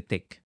action should it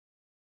take?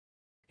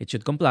 It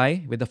should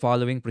comply with the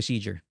following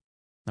procedure.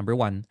 Number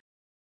 1,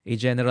 a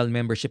general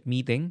membership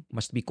meeting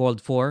must be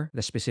called for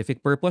the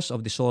specific purpose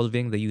of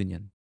dissolving the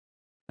union.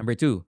 Number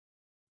 2,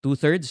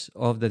 two-thirds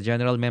of the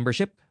general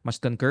membership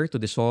must concur to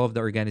dissolve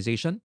the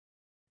organization.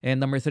 And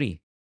number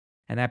 3,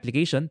 an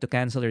application to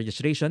cancel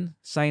registration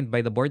signed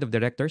by the board of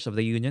directors of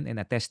the union and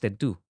attested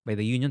to by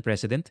the union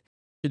president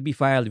should be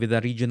filed with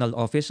the regional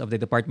office of the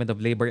Department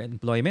of Labor and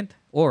Employment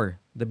or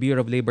the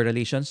Bureau of Labor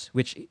Relations,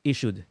 which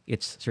issued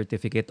its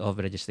certificate of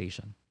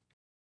registration.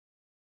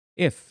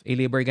 If a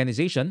labor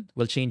organization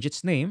will change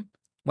its name,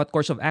 what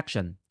course of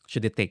action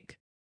should it take?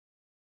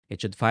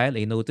 It should file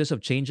a notice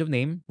of change of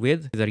name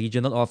with the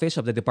regional office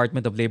of the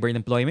Department of Labor and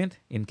Employment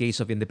in case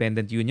of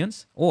independent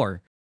unions,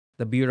 or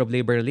the Bureau of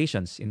Labor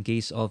Relations in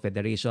case of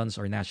federations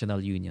or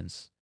national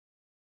unions.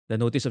 The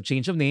notice of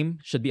change of name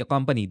should be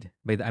accompanied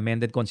by the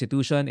amended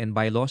constitution and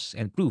bylaws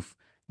and proof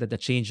that the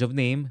change of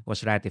name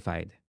was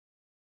ratified.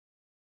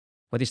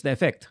 What is the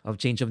effect of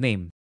change of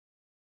name?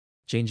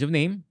 Change of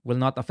name will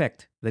not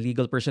affect the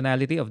legal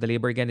personality of the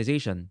labor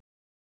organization.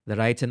 The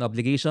rights and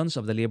obligations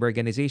of the labor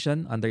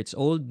organization under its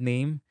old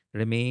name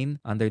remain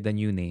under the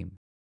new name.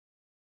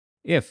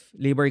 If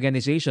labor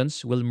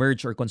organizations will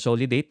merge or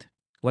consolidate,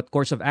 what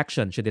course of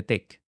action should it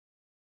take?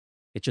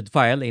 It should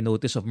file a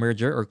notice of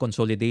merger or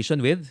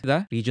consolidation with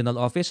the regional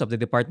office of the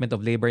Department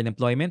of Labor and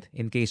Employment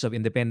in case of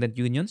independent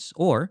unions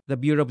or the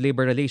Bureau of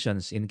Labor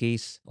Relations in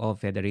case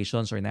of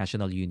federations or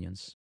national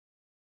unions.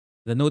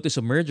 The notice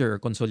of merger or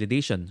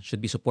consolidation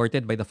should be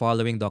supported by the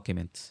following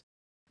documents.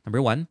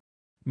 Number 1,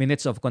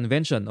 minutes of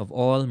convention of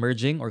all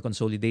merging or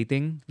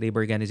consolidating labor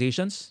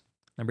organizations.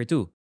 Number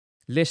 2,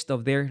 list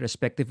of their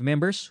respective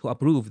members who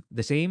approved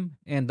the same.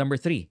 And number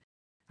 3,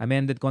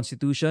 amended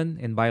constitution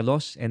and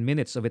bylaws and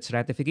minutes of its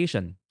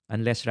ratification,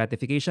 unless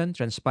ratification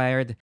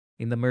transpired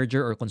in the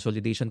merger or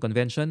consolidation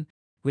convention,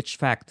 which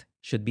fact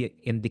should be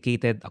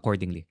indicated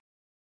accordingly.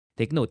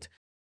 Take note,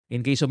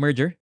 in case of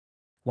merger,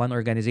 one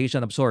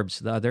organization absorbs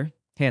the other,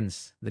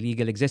 hence the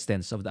legal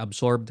existence of the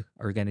absorbed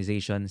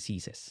organization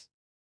ceases.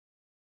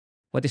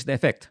 What is the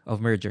effect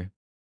of merger?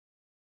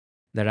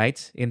 The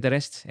rights,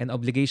 interests, and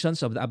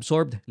obligations of the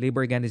absorbed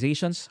labor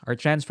organizations are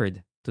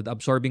transferred to the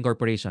absorbing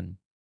corporation.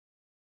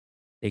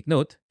 Take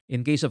note,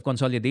 in case of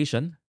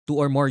consolidation, 2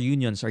 or more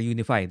unions are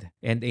unified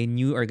and a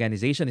new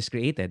organization is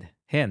created.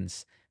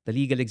 Hence, the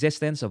legal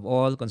existence of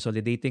all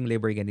consolidating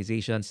labor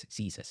organizations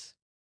ceases.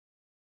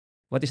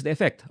 What is the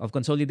effect of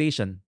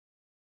consolidation?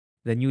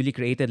 The newly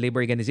created labor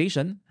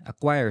organization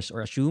acquires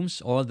or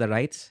assumes all the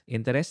rights,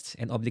 interests,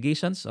 and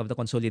obligations of the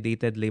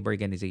consolidated labor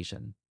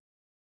organization.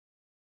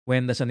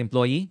 When does an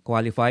employee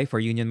qualify for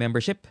union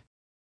membership?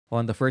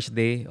 On the first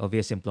day of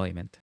his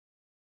employment.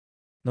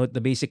 Note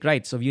the basic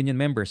rights of union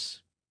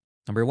members.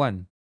 Number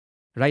 1,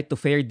 right to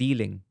fair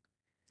dealing.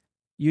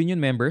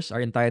 Union members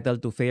are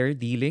entitled to fair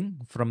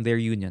dealing from their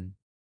union.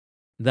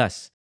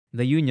 Thus,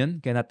 the union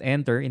cannot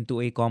enter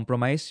into a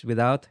compromise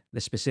without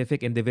the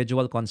specific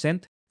individual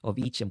consent of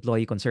each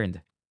employee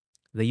concerned.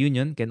 The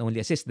union can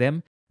only assist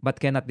them but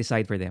cannot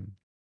decide for them.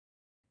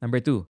 Number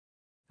 2,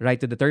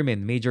 right to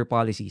determine major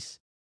policies.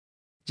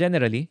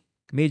 Generally,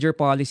 major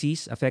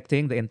policies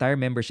affecting the entire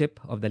membership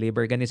of the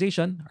labor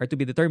organization are to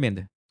be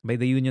determined by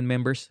the union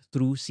members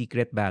through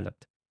secret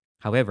ballot.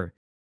 However,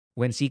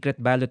 when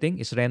secret balloting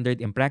is rendered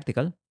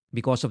impractical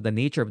because of the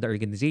nature of the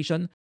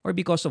organization or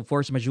because of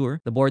force majeure,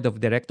 the board of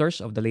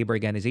directors of the labor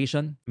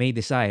organization may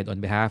decide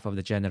on behalf of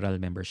the general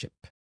membership.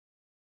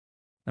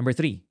 Number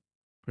 3,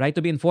 right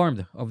to be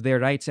informed of their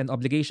rights and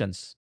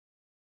obligations.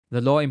 The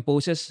law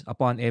imposes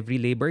upon every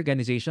labor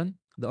organization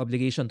the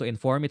obligation to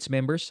inform its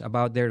members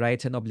about their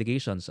rights and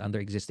obligations under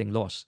existing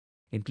laws,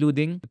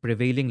 including the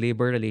prevailing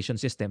labor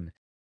relations system,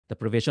 the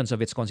provisions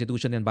of its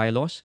constitution and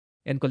bylaws,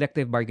 and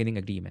collective bargaining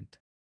agreement.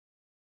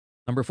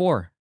 Number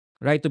 4,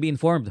 right to be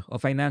informed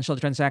of financial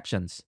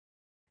transactions.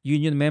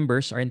 Union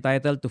members are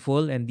entitled to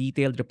full and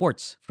detailed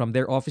reports from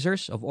their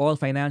officers of all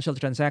financial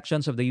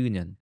transactions of the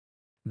union.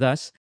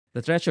 Thus,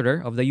 the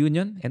treasurer of the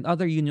union and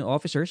other union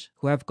officers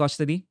who have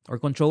custody or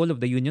control of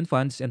the union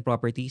funds and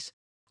properties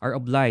are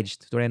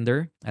obliged to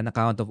render an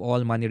account of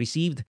all money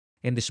received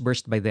and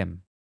disbursed by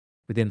them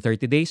within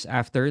 30 days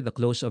after the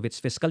close of its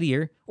fiscal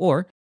year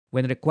or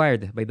when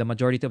required by the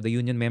majority of the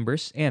union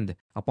members and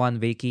upon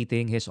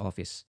vacating his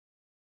office.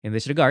 In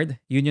this regard,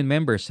 union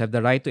members have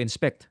the right to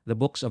inspect the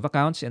books of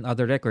accounts and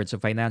other records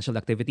of financial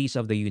activities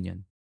of the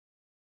union.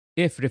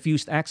 If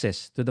refused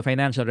access to the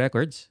financial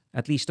records,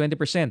 at least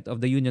 20%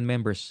 of the union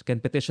members can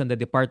petition the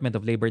Department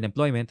of Labor and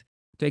Employment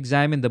to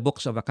examine the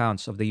books of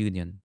accounts of the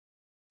union.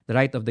 The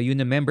right of the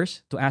union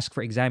members to ask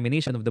for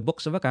examination of the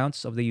books of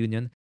accounts of the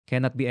union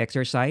cannot be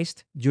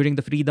exercised during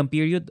the freedom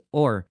period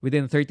or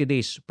within 30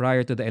 days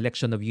prior to the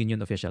election of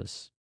union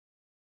officials.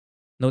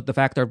 Note the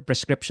factor of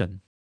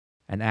prescription.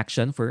 An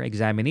action for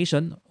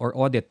examination or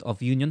audit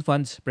of union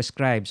funds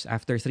prescribes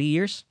after 3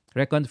 years,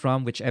 reckoned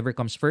from whichever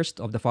comes first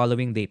of the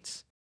following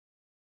dates: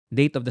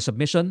 date of the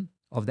submission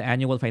of the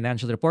annual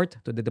financial report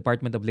to the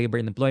Department of Labor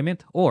and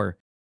Employment, or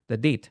the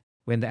date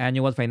when the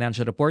annual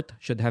financial report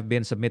should have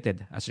been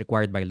submitted as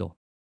required by law.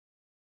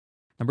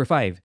 Number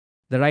 5,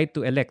 the right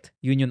to elect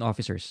union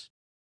officers.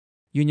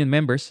 Union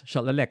members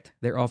shall elect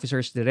their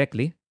officers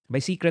directly by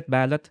secret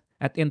ballot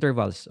at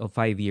intervals of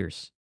 5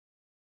 years.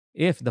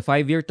 If the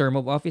 5-year term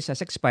of office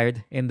has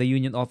expired and the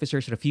union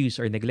officers refuse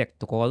or neglect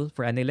to call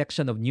for an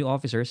election of new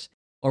officers,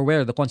 or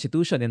where the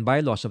Constitution and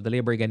bylaws of the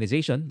labor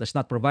organization does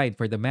not provide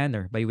for the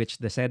manner by which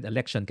the said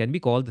election can be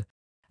called,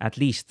 at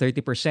least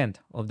 30%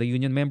 of the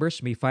union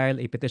members may file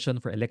a petition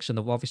for election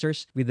of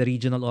officers with the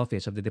regional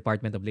office of the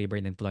Department of Labor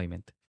and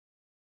Employment.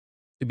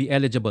 To be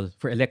eligible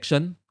for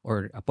election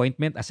or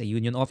appointment as a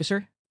union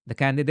officer, the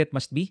candidate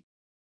must be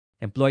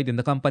employed in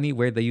the company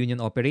where the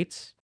union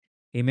operates,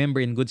 a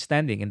member in good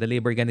standing in the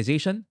labor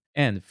organization,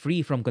 and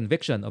free from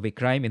conviction of a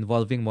crime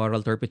involving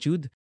moral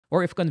turpitude,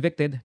 or if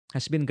convicted,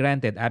 has been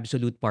granted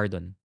absolute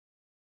pardon.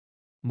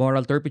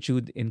 Moral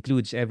turpitude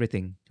includes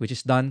everything which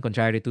is done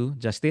contrary to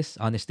justice,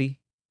 honesty,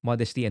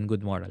 modesty, and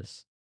good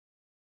morals.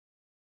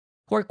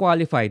 Who are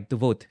qualified to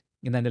vote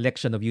in an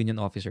election of union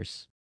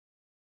officers?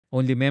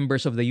 Only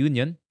members of the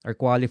union are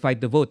qualified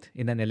to vote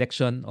in an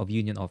election of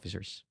union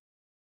officers.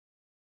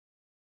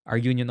 Are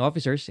union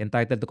officers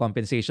entitled to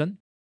compensation?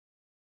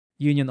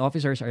 Union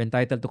officers are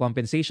entitled to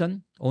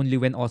compensation only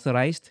when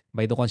authorized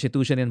by the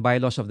Constitution and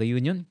bylaws of the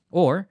union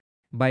or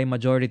by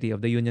majority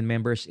of the union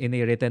members in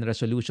a written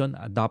resolution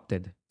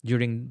adopted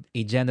during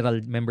a general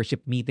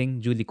membership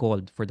meeting duly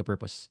called for the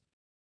purpose.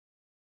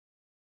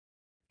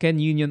 Can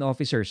union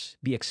officers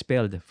be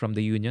expelled from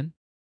the union?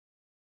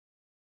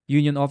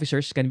 Union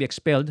officers can be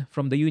expelled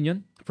from the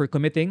union for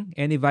committing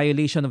any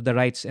violation of the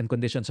rights and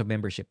conditions of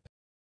membership.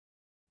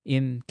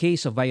 In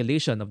case of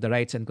violation of the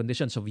rights and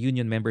conditions of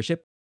union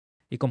membership,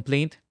 a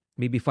complaint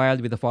may be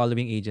filed with the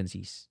following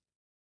agencies: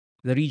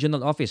 the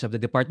Regional Office of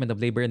the Department of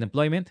Labor and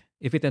Employment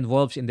if it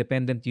involves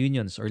independent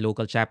unions or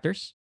local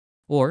chapters,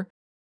 or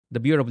the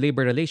Bureau of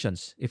Labor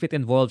Relations if it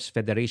involves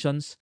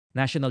federations,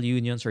 national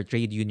unions, or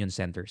trade union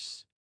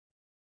centers.